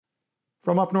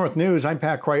From Up North News, I'm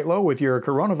Pat Kreitlow with your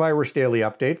coronavirus daily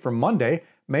update for Monday,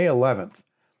 May 11th.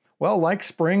 Well, like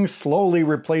spring slowly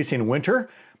replacing winter,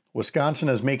 Wisconsin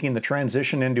is making the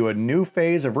transition into a new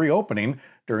phase of reopening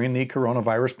during the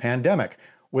coronavirus pandemic,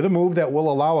 with a move that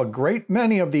will allow a great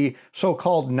many of the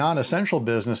so-called non-essential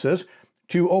businesses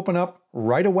to open up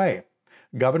right away.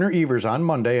 Governor Evers on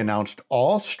Monday announced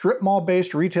all strip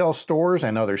mall-based retail stores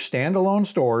and other standalone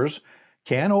stores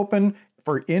can open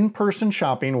for in-person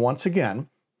shopping once again,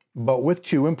 but with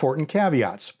two important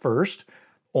caveats. First,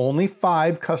 only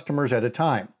 5 customers at a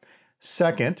time.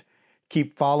 Second,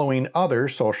 keep following other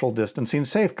social distancing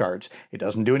safeguards. It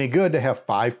doesn't do any good to have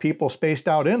 5 people spaced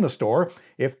out in the store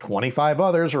if 25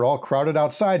 others are all crowded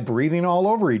outside breathing all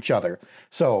over each other.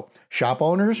 So, shop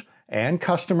owners and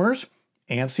customers,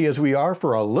 antsy as we are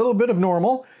for a little bit of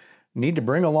normal, need to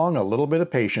bring along a little bit of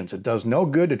patience. It does no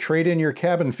good to trade in your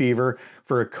cabin fever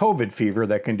for a COVID fever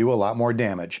that can do a lot more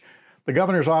damage. The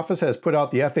governor's office has put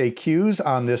out the FAQs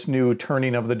on this new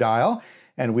turning of the dial,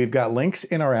 and we've got links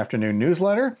in our afternoon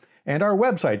newsletter and our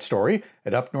website story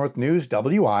at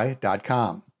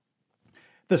upnorthnewswi.com.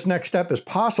 This next step is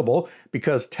possible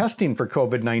because testing for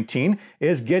COVID-19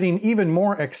 is getting even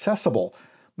more accessible.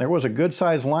 There was a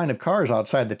good-sized line of cars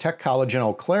outside the Tech College in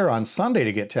Eau Claire on Sunday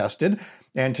to get tested,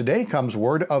 and today comes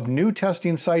word of new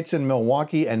testing sites in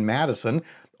Milwaukee and Madison,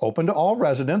 open to all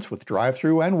residents with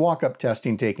drive-through and walk-up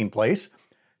testing taking place.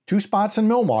 2 spots in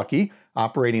Milwaukee,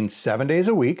 operating 7 days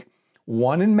a week,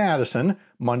 1 in Madison,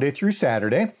 Monday through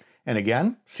Saturday, and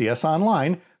again, see us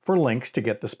online for links to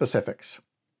get the specifics.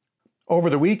 Over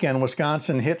the weekend,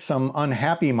 Wisconsin hit some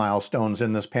unhappy milestones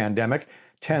in this pandemic,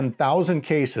 10,000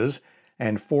 cases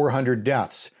and 400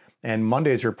 deaths, and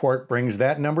Monday's report brings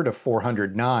that number to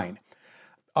 409.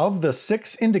 Of the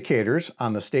 6 indicators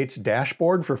on the state's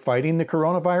dashboard for fighting the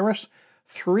coronavirus,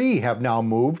 3 have now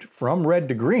moved from red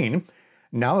to green,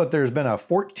 now that there's been a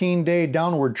 14-day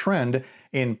downward trend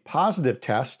in positive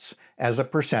tests as a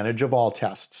percentage of all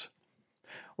tests.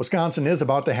 Wisconsin is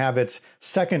about to have its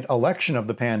second election of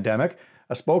the pandemic.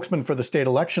 A spokesman for the State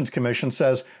Elections Commission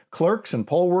says clerks and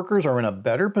poll workers are in a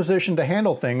better position to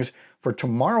handle things for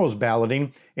tomorrow's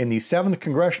balloting in the 7th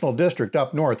Congressional District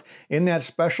up north. In that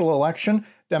special election,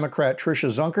 Democrat Tricia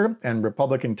Zunker and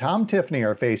Republican Tom Tiffany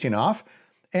are facing off,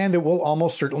 and it will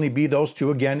almost certainly be those two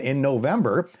again in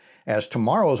November, as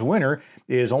tomorrow's winner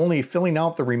is only filling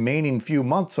out the remaining few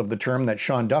months of the term that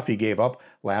Sean Duffy gave up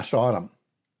last autumn.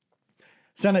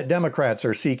 Senate Democrats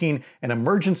are seeking an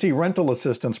emergency rental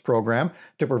assistance program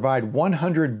to provide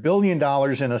 $100 billion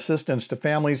in assistance to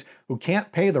families who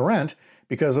can't pay the rent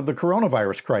because of the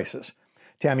coronavirus crisis.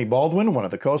 Tammy Baldwin, one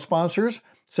of the co-sponsors,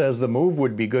 says the move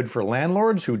would be good for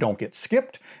landlords who don't get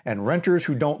skipped and renters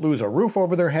who don't lose a roof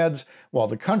over their heads while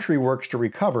the country works to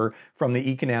recover from the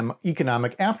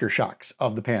economic aftershocks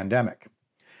of the pandemic.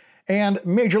 And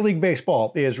Major League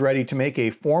Baseball is ready to make a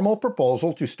formal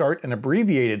proposal to start an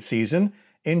abbreviated season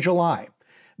in July.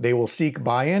 They will seek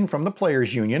buy-in from the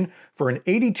Players Union for an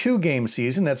 82-game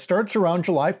season that starts around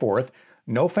July 4th.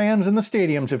 No fans in the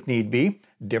stadiums if need be,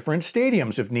 different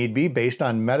stadiums if need be based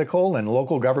on medical and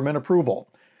local government approval.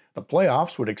 The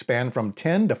playoffs would expand from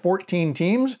 10 to 14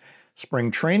 teams. Spring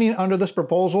training under this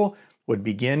proposal would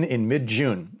begin in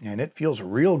mid-June, and it feels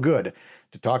real good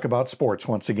to talk about sports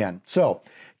once again. So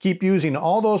keep using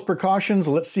all those precautions.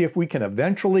 Let's see if we can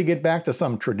eventually get back to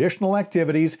some traditional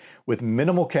activities with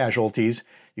minimal casualties.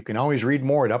 You can always read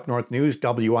more at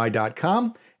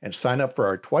upnorthnewswi.com and sign up for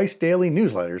our twice daily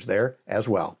newsletters there as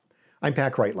well. I'm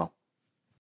Pat Kreitlow.